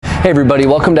Hey everybody,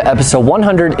 welcome to episode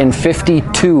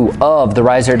 152 of the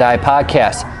Rise or Die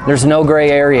podcast. There's no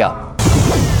gray area.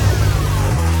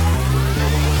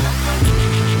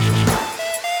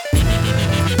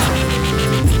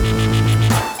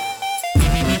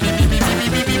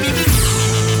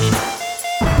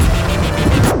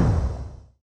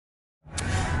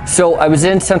 So I was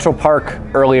in Central Park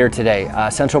earlier today.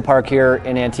 Central Park here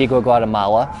in Antigua,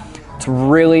 Guatemala. It's a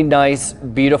really nice,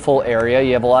 beautiful area.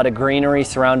 You have a lot of greenery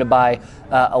surrounded by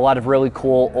a lot of really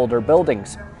cool older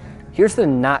buildings. Here's the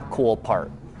not cool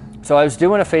part. So I was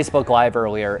doing a Facebook Live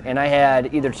earlier and I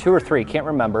had either two or three, can't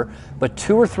remember, but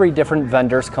two or three different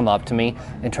vendors come up to me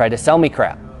and try to sell me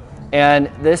crap. And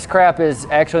this crap is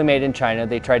actually made in China.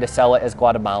 They try to sell it as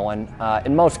Guatemalan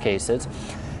in most cases.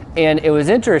 And it was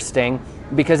interesting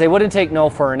because they wouldn't take no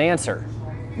for an answer.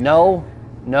 No,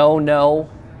 no,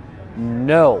 no,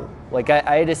 no. Like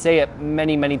I had to say it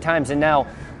many, many times. And now,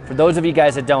 for those of you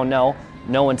guys that don't know,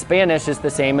 no in Spanish is the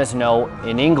same as no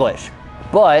in English.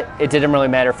 But it didn't really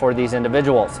matter for these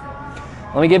individuals.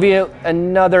 Let me give you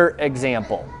another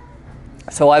example.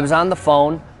 So I was on the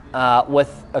phone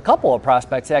with a couple of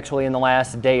prospects actually in the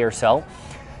last day or so.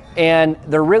 And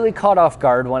they're really caught off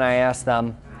guard when I asked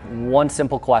them one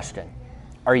simple question.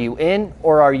 Are you in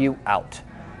or are you out?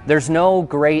 There's no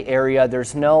gray area.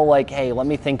 There's no like, hey, let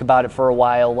me think about it for a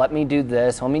while. Let me do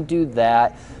this. Let me do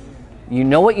that. You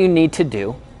know what you need to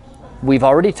do. We've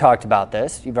already talked about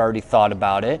this. You've already thought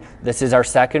about it. This is our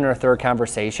second or third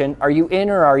conversation. Are you in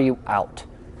or are you out?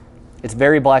 It's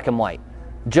very black and white,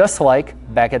 just like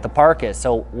back at the park is.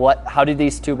 So how do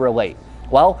these two relate?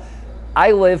 Well,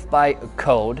 I live by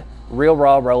code, real,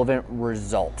 raw, relevant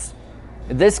results.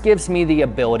 This gives me the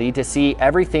ability to see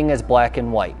everything as black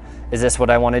and white. Is this what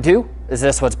I want to do? Is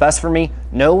this what's best for me?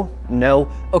 No, no.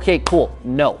 Okay, cool.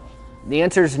 No. The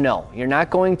answer is no. You're not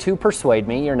going to persuade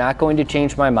me. You're not going to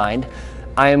change my mind.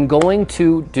 I am going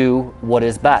to do what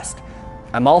is best.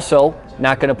 I'm also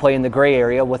not going to play in the gray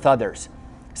area with others.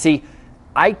 See,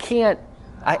 I can't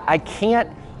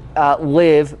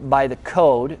live by the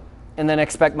code and then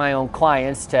expect my own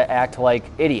clients to act like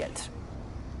idiots.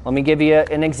 Let me give you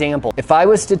an example. If I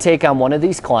was to take on one of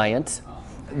these clients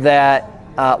that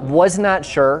was not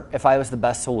sure if I was the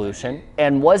best solution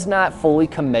and was not fully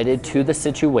committed to the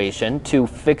situation, to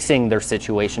fixing their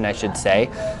situation, I should say,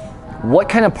 what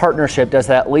kind of partnership does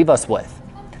that leave us with?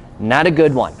 Not a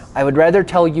good one. I would rather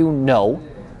tell you no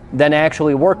than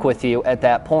actually work with you at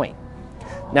that point.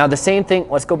 Now, the same thing,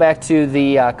 let's go back to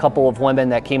the couple of women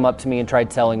that came up to me and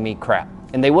tried selling me crap,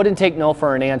 and they wouldn't take no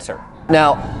for an answer.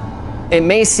 Now, it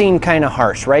may seem kind of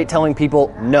harsh, right? Telling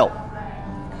people no,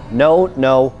 no,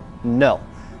 no, no.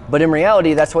 But in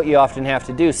reality, that's what you often have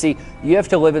to do. See, you have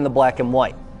to live in the black and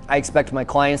white. I expect my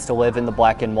clients to live in the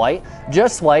black and white,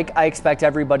 just like I expect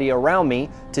everybody around me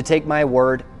to take my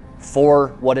word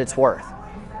for what it's worth.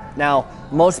 Now,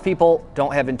 most people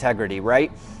don't have integrity, right?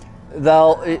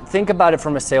 They'll think about it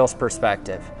from a sales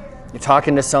perspective. You're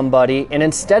talking to somebody, and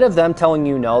instead of them telling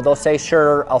you no, they'll say,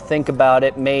 sure, I'll think about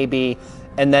it, maybe,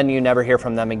 and then you never hear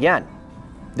from them again.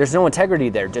 There's no integrity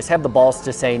there. Just have the balls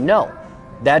to say no.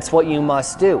 That's what you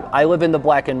must do. I live in the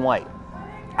black and white.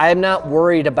 I am not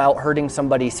worried about hurting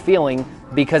somebody's feeling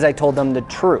because I told them the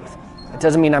truth. It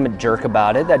doesn't mean I'm a jerk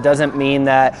about it. That doesn't mean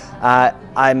that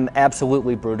I'm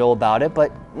absolutely brutal about it.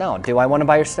 But no, do I want to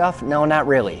buy your stuff? No, not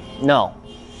really. No.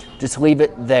 Just leave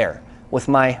it there with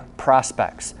my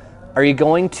prospects. Are you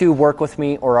going to work with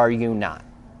me or are you not?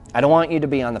 I don't want you to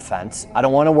be on the fence. I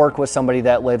don't want to work with somebody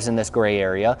that lives in this gray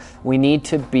area. We need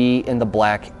to be in the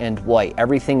black and white.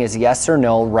 Everything is yes or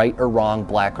no, right or wrong,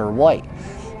 black or white.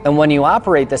 And when you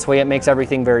operate this way, it makes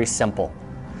everything very simple.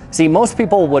 See, most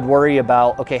people would worry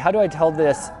about, okay, how do I tell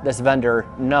this vendor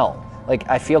no? Like,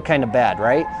 I feel kind of bad,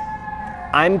 right?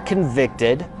 I'm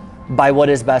convicted by what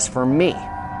is best for me.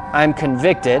 I'm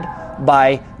convicted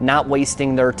by not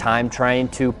wasting their time trying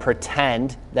to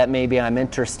pretend that maybe I'm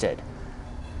interested.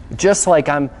 Just like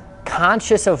I'm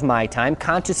conscious of my time,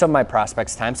 conscious of my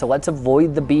prospects' time, so let's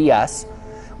avoid the BS.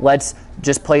 Let's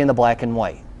just play in the black and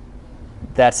white.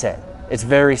 That's it. It's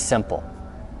very simple.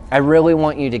 I really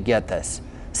want you to get this.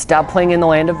 Stop playing in the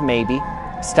land of maybe.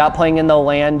 Stop playing in the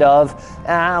land of,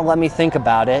 let me think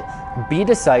about it. Be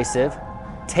decisive.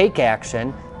 Take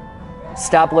action.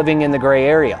 Stop living in the gray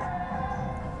area.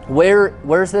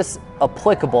 Where's this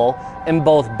applicable in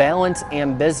both balance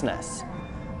and business?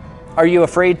 Are you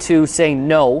afraid to say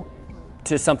no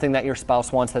to something that your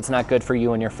spouse wants that's not good for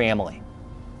you and your family?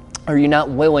 Are you not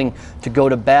willing to go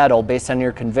to battle based on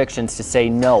your convictions to say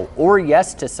no or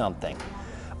yes to something?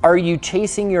 Are you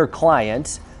chasing your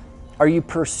clients Are you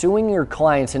pursuing your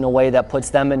clients in a way that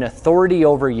puts them in authority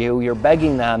over you? You're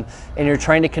begging them and you're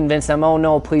trying to convince them, oh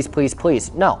no, please, please,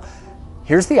 please. No.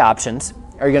 Here's the options.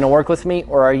 Are you going to work with me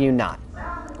or are you not?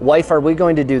 Wife, are we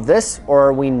going to do this or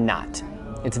are we not?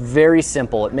 It's very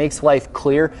simple. It makes life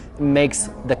clear. It makes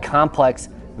the complex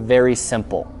very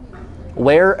simple.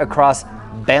 Where across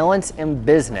balance and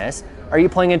business are you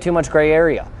playing in too much gray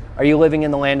area? Are you living in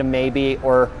the land of maybe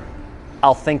or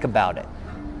I'll think about it?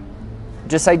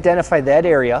 Just identify that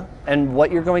area and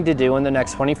what you're going to do in the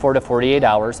next 24 to 48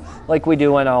 hours, like we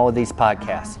do in all of these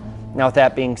podcasts. Now, with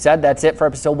that being said, that's it for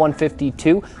episode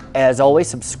 152. As always,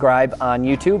 subscribe on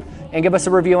YouTube and give us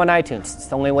a review on iTunes. It's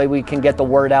the only way we can get the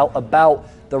word out about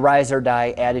the Rise or Die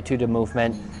attitude of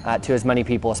movement to as many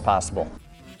people as possible.